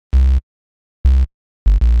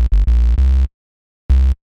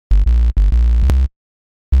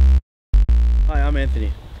I'm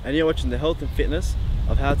Anthony, and you're watching the health and fitness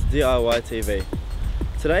of how to DIY TV.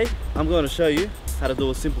 Today, I'm going to show you how to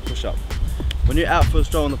do a simple push-up. When you're out for a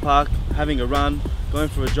stroll in the park, having a run, going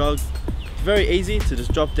for a jog, it's very easy to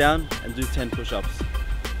just drop down and do 10 push-ups.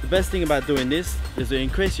 The best thing about doing this is to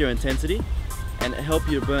increase your intensity and help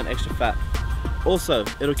you to burn extra fat. Also,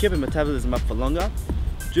 it'll keep your metabolism up for longer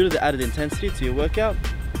due to the added intensity to your workout,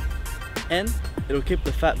 and it'll keep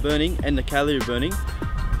the fat burning and the calorie burning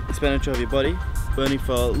expenditure of your body burning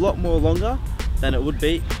for a lot more longer than it would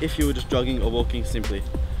be if you were just jogging or walking simply.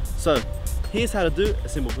 So here's how to do a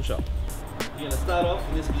simple push-up. You're going to start off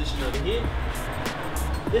in this position over here.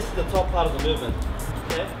 This is the top part of the movement.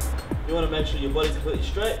 Okay? You want to make sure your body's completely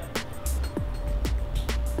straight.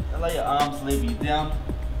 And let your arms lever you down,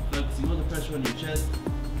 focusing on the pressure on your chest.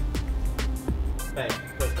 Bang,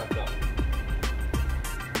 press back up.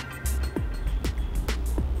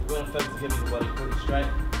 You want to focus on keeping your body completely straight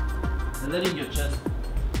and letting your chest,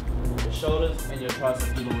 your shoulders and your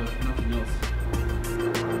triceps do the work, nothing else.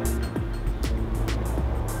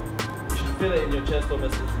 You should feel it in your chest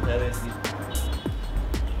almost instantaneously.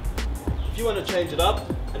 If you want to change it up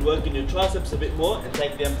and work in your triceps a bit more and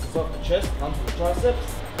take the emphasis off the chest onto the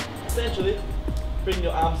triceps, essentially bring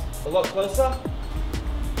your arms a lot closer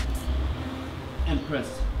and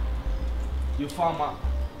press. You'll find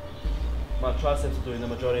my triceps are doing the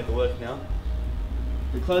majority of the work now.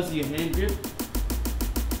 The closer your hand grip,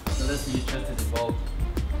 the less your chest is involved.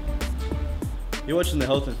 You're watching the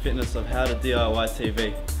health and fitness of how to DIY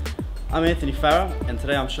TV. I'm Anthony Farah, and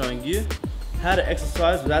today I'm showing you how to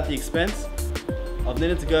exercise without the expense of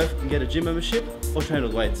needing to go and get a gym membership or train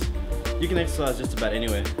with weights. You can exercise just about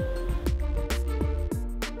anywhere.